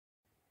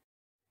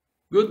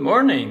Good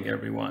morning,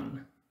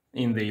 everyone.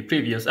 In the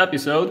previous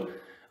episode,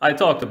 I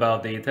talked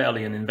about the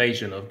Italian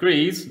invasion of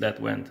Greece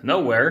that went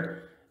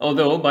nowhere,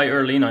 although by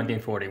early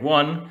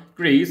 1941,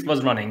 Greece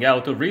was running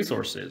out of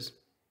resources.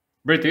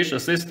 British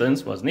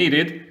assistance was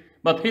needed,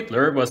 but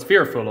Hitler was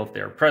fearful of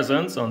their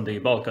presence on the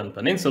Balkan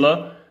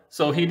Peninsula,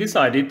 so he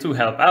decided to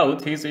help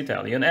out his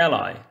Italian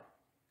ally.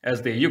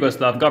 As the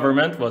Yugoslav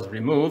government was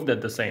removed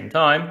at the same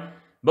time,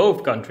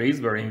 both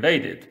countries were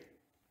invaded.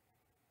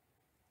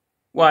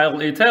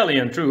 While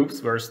Italian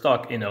troops were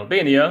stuck in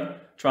Albania,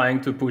 trying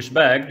to push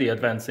back the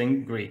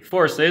advancing Greek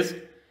forces,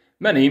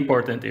 many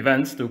important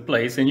events took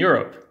place in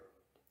Europe.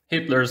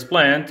 Hitler's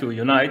plan to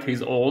unite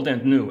his old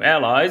and new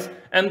allies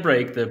and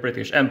break the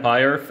British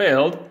Empire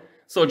failed,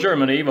 so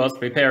Germany was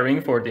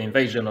preparing for the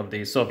invasion of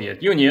the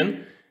Soviet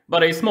Union,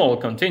 but a small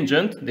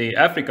contingent, the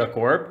Afrika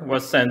Corps,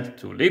 was sent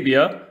to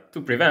Libya to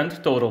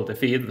prevent total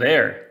defeat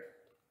there.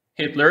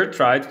 Hitler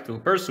tried to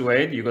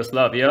persuade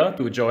Yugoslavia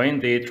to join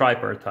the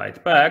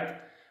Tripartite Pact,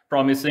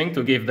 promising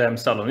to give them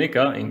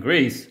Salonika in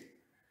Greece.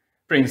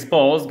 Prince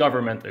Paul's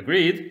government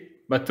agreed,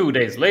 but 2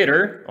 days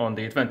later, on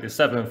the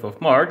 27th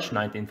of March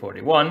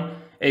 1941,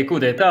 a coup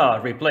d'etat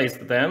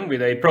replaced them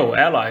with a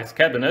pro-Allies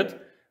cabinet,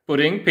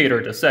 putting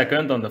Peter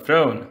II on the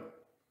throne.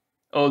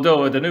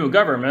 Although the new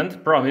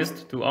government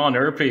promised to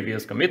honor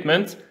previous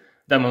commitments,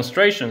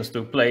 demonstrations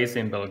took place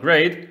in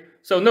Belgrade,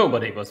 so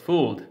nobody was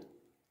fooled.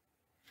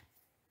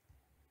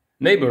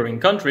 Neighboring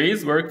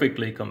countries were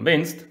quickly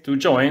convinced to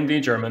join the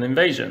German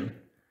invasion.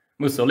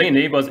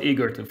 Mussolini was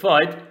eager to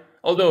fight,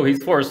 although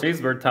his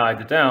forces were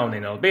tied down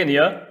in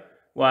Albania,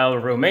 while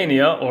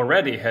Romania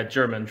already had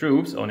German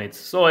troops on its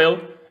soil,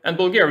 and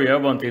Bulgaria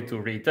wanted to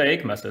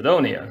retake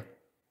Macedonia.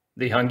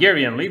 The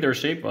Hungarian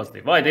leadership was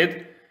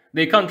divided.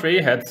 The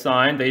country had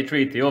signed a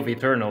treaty of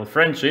eternal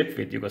friendship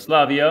with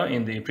Yugoslavia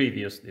in the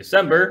previous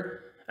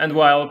December, and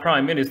while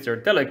Prime Minister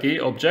Teleki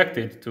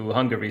objected to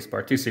Hungary's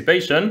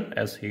participation,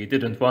 as he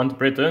didn't want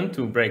Britain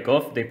to break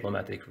off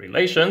diplomatic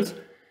relations,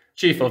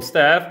 Chief of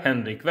Staff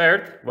Henrik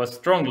Wert was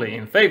strongly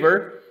in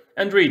favor,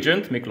 and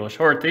Regent Miklos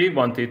Horthy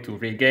wanted to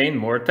regain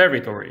more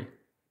territory.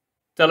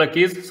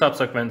 Teleki's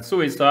subsequent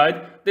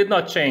suicide did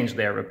not change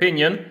their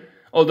opinion,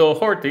 although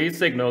Horthy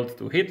signaled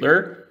to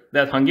Hitler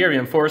that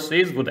Hungarian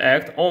forces would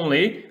act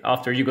only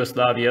after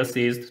Yugoslavia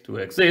ceased to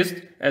exist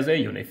as a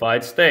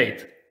unified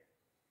state.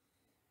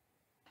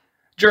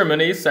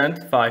 Germany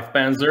sent 5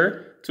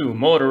 Panzer, 2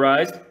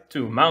 motorized,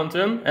 2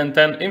 mountain, and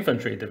 10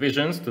 infantry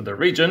divisions to the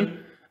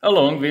region,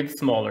 along with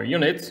smaller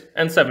units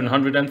and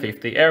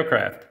 750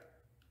 aircraft.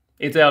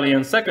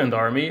 Italian Second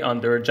Army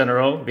under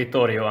General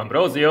Vittorio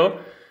Ambrosio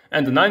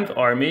and the Ninth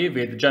Army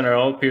with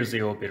General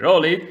Pirzio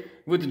Biroli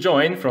would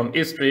join from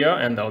Istria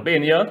and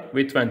Albania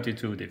with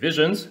 22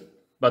 divisions,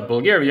 but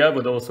Bulgaria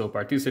would also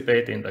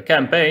participate in the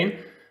campaign,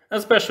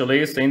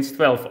 especially since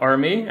 12th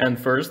Army and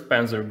 1st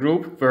Panzer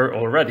Group were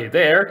already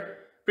there,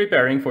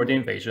 preparing for the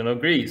invasion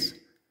of Greece.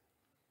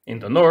 In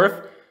the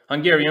north,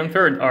 Hungarian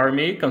Third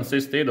Army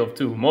consisted of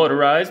 2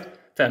 motorized,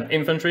 10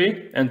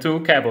 infantry, and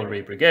 2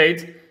 cavalry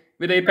brigades,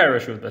 with a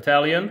parachute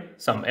battalion,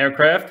 some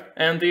aircraft,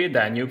 and the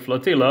Danube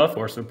flotilla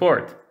for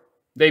support.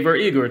 They were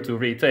eager to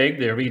retake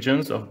the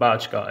regions of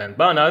Bachka and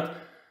Banat,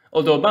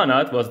 although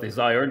Banat was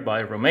desired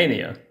by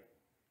Romania.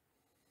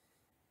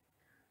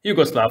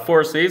 Yugoslav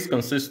forces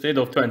consisted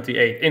of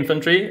 28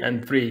 infantry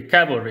and 3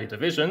 cavalry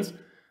divisions,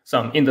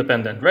 some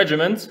independent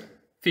regiments,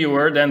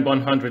 fewer than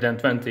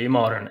 120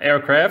 modern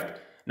aircraft,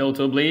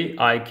 notably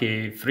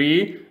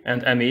IK-3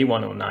 and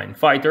Me-109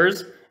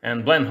 fighters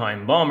and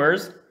Blenheim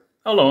bombers,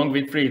 along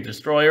with 3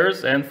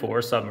 destroyers and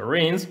 4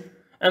 submarines,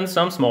 and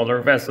some smaller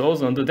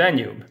vessels on the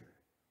Danube.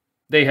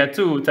 They had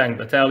 2 tank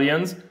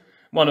battalions,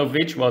 one of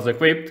which was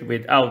equipped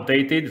with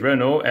outdated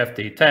Renault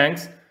FT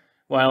tanks,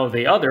 while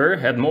the other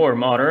had more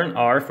modern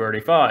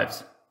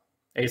R-35s.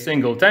 A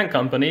single tank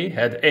company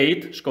had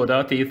 8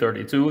 Škoda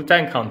T-32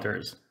 tank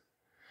hunters.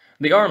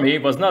 The army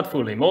was not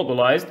fully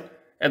mobilized.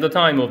 At the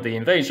time of the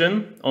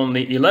invasion,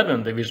 only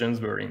 11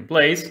 divisions were in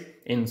place,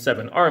 in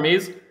 7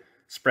 armies,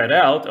 spread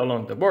out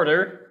along the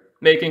border,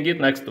 making it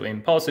next to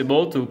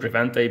impossible to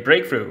prevent a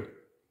breakthrough.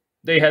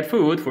 They had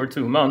food for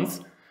 2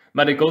 months,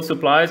 medical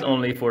supplies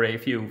only for a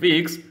few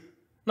weeks,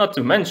 not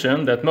to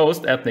mention that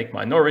most ethnic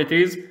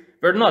minorities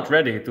were not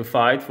ready to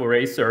fight for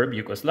a Serb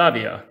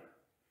Yugoslavia.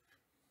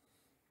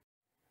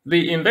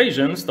 The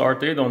invasion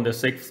started on the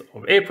 6th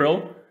of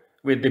April,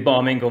 with the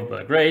bombing of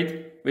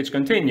Belgrade, which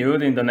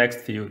continued in the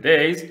next few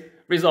days,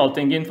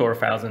 resulting in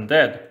 4,000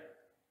 dead.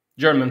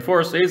 German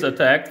forces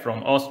attacked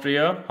from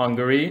Austria,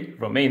 Hungary,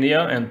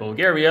 Romania, and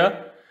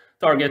Bulgaria,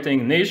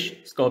 targeting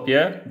Niš,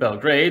 Skopje,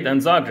 Belgrade,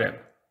 and Zagreb.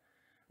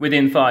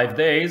 Within 5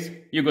 days,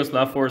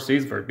 Yugoslav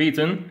forces were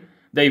beaten.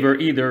 They were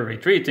either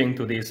retreating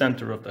to the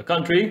center of the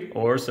country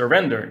or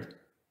surrendered.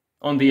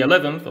 On the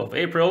 11th of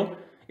April,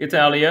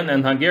 Italian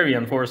and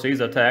Hungarian forces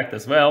attacked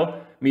as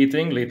well,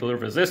 meeting little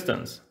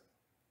resistance.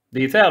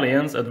 The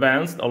Italians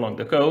advanced along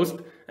the coast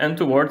and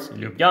towards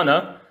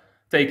Ljubljana,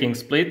 taking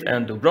Split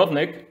and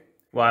Dubrovnik,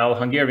 while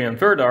Hungarian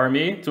Third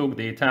Army took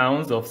the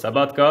towns of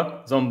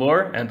Sabatka,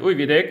 Zombor, and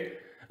Újvidék,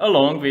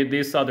 along with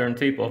the southern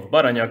tip of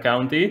Baranya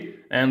County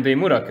and the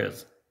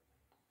Muraköz.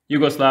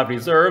 Yugoslav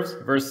reserves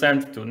were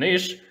sent to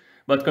Niš,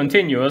 but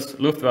continuous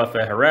Luftwaffe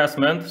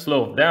harassment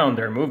slowed down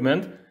their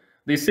movement.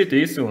 The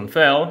city soon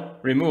fell,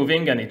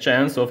 removing any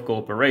chance of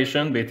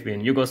cooperation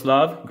between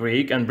Yugoslav,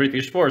 Greek, and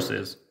British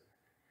forces.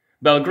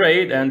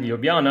 Belgrade and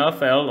Ljubljana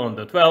fell on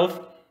the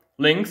 12th.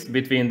 Links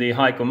between the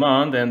High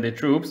Command and the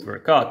troops were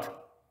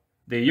cut.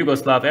 The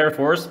Yugoslav Air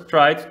Force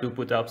tried to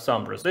put up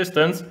some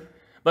resistance,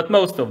 but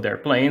most of their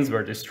planes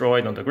were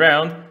destroyed on the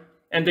ground,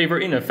 and they were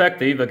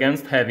ineffective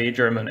against heavy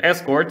German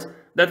escorts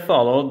that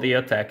followed the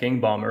attacking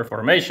bomber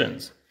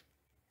formations.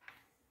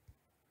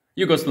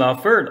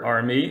 Yugoslav Third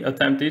Army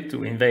attempted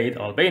to invade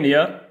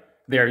Albania.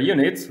 Their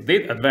units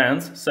did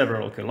advance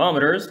several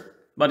kilometers,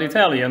 but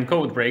Italian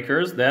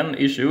codebreakers then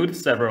issued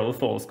several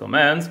false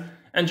commands,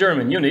 and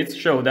German units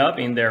showed up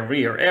in their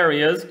rear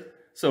areas,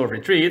 so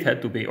retreat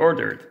had to be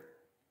ordered.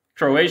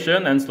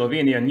 Croatian and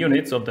Slovenian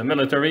units of the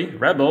military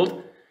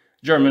rebelled.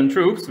 German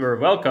troops were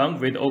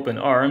welcomed with open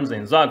arms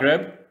in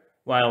Zagreb,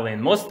 while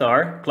in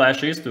Mostar,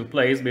 clashes took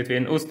place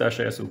between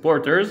Ustaše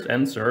supporters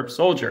and Serb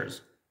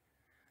soldiers.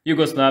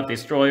 Yugoslav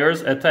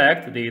destroyers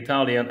attacked the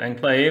Italian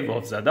enclave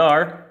of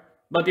Zadar,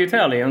 but the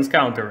Italians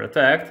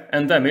counterattacked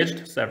and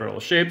damaged several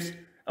ships,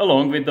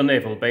 along with the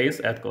naval base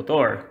at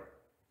Kotor.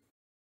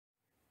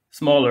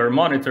 Smaller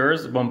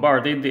monitors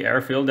bombarded the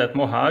airfield at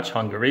Mohács,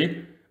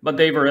 Hungary, but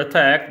they were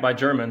attacked by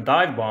German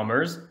dive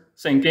bombers,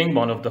 sinking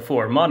one of the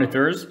 4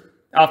 monitors,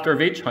 after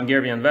which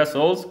Hungarian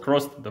vessels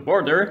crossed the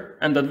border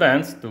and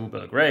advanced to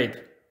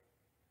Belgrade.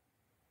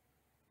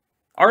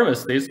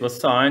 Armistice was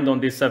signed on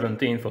the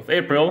 17th of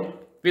April,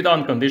 with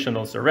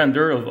unconditional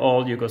surrender of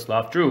all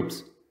Yugoslav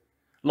troops.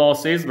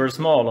 Losses were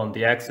small on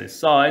the Axis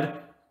side.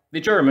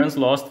 The Germans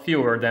lost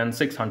fewer than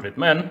 600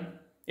 men.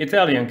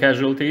 Italian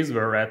casualties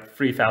were at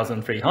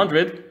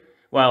 3,300,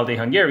 while the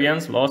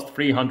Hungarians lost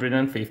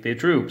 350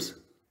 troops,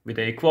 with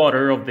a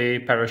quarter of the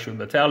parachute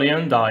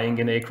battalion dying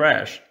in a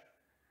crash.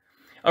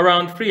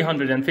 Around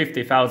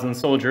 350,000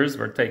 soldiers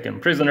were taken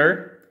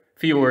prisoner.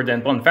 Fewer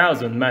than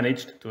 1,000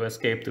 managed to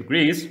escape to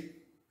Greece,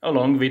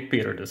 along with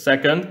Peter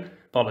II,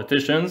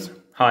 politicians,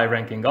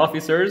 high-ranking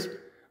officers,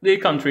 the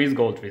country's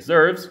gold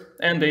reserves,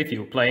 and a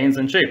few planes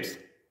and ships.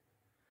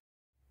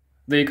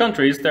 The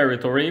country's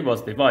territory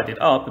was divided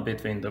up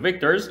between the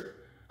victors.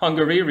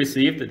 Hungary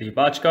received the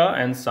Bachka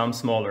and some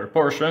smaller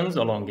portions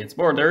along its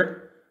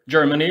border.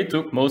 Germany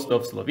took most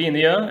of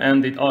Slovenia,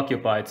 and it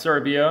occupied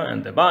Serbia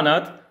and the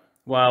Banat,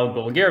 while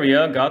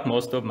Bulgaria got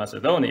most of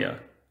Macedonia.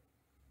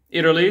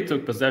 Italy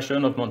took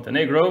possession of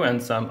Montenegro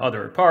and some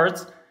other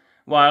parts,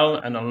 while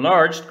an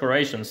enlarged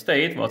Croatian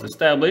state was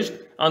established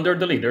under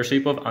the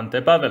leadership of Ante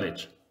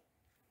Pavelić.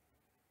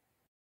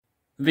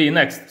 The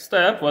next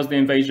step was the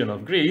invasion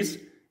of Greece,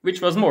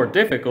 which was more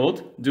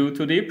difficult due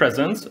to the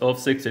presence of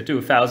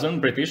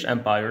 62,000 British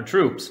Empire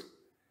troops.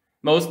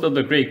 Most of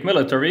the Greek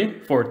military,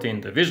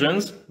 14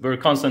 divisions, were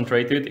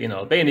concentrated in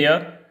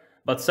Albania,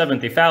 but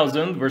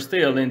 70,000 were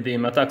still in the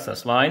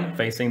Metaxas line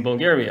facing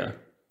Bulgaria.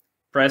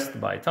 Pressed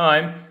by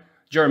time,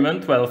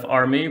 German 12th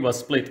Army was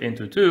split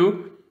into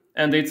two,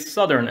 and its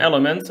southern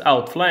elements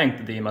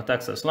outflanked the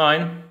Metaxas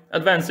line,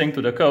 advancing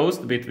to the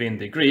coast between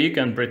the Greek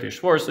and British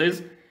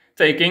forces,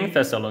 taking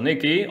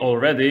Thessaloniki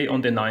already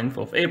on the 9th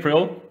of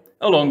April,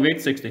 along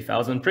with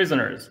 60,000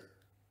 prisoners.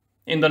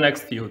 In the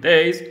next few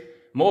days,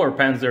 more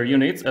panzer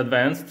units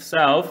advanced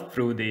south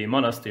through the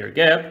Monastir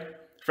Gap,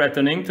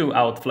 threatening to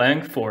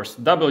outflank Force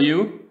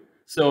W,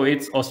 so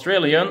its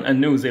Australian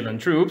and New Zealand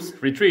troops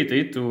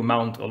retreated to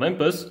Mount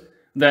Olympus,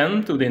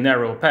 then to the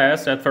narrow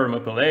pass at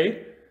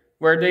Thermopylae,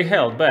 where they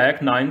held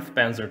back 9th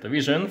Panzer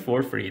Division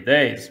for 3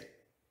 days.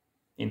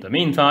 In the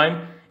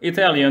meantime,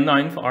 Italian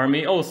 9th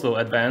Army also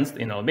advanced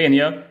in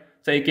Albania,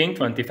 taking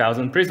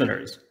 20,000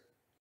 prisoners.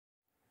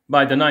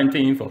 By the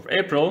 19th of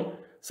April,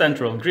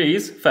 central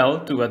Greece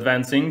fell to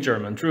advancing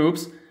German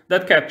troops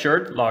that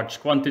captured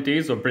large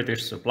quantities of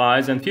British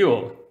supplies and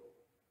fuel.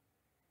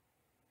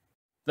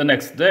 The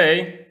next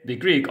day, the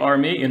Greek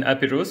army in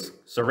Epirus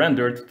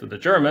surrendered to the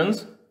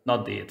Germans,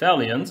 not the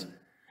Italians.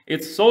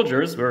 Its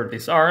soldiers were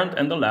disarmed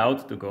and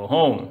allowed to go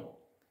home.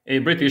 A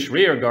British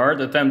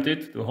rearguard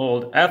attempted to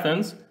hold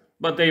Athens,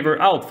 but they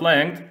were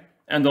outflanked,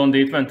 and on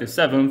the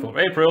 27th of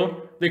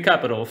April, the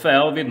capital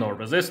fell with no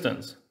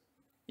resistance.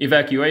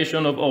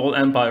 Evacuation of all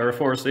Empire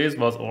forces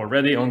was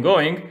already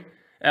ongoing.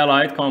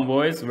 Allied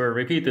convoys were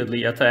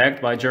repeatedly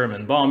attacked by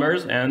German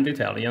bombers and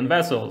Italian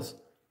vessels.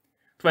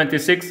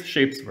 26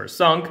 ships were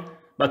sunk,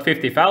 but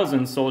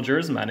 50,000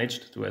 soldiers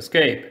managed to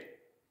escape.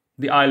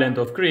 The island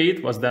of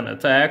Crete was then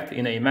attacked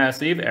in a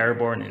massive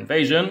airborne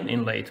invasion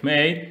in late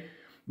May,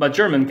 but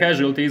German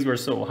casualties were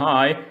so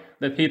high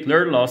that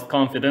Hitler lost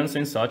confidence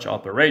in such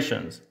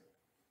operations.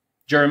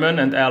 German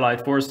and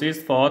Allied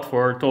forces fought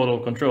for total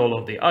control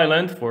of the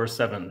island for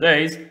 7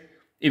 days.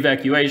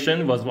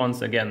 Evacuation was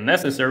once again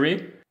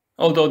necessary,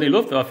 although the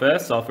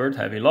Luftwaffe suffered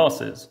heavy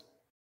losses.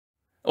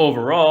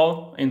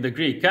 Overall, in the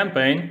Greek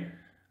campaign,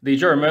 the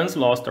Germans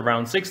lost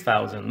around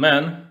 6,000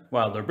 men,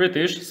 while the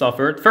British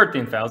suffered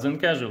 13,000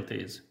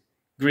 casualties.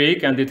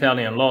 Greek and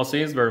Italian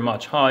losses were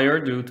much higher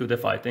due to the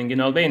fighting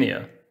in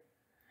Albania.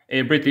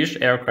 A British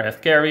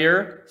aircraft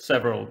carrier,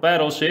 several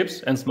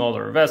battleships, and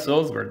smaller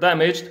vessels were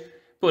damaged,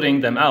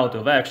 putting them out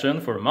of action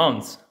for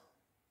months.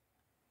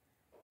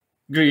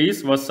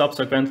 Greece was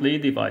subsequently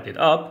divided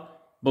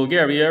up.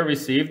 Bulgaria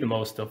received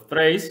most of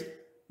Thrace,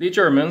 the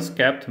Germans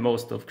kept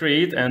most of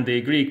Crete and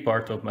the Greek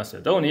part of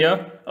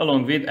Macedonia,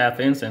 along with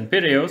Athens and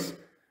Piraeus,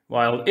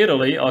 while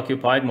Italy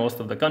occupied most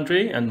of the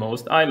country and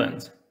most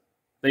islands.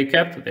 They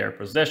kept their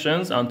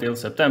possessions until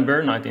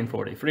September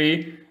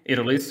 1943,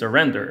 Italy's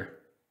surrender.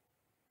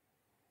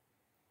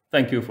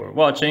 Thank you for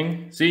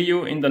watching. See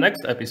you in the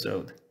next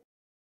episode.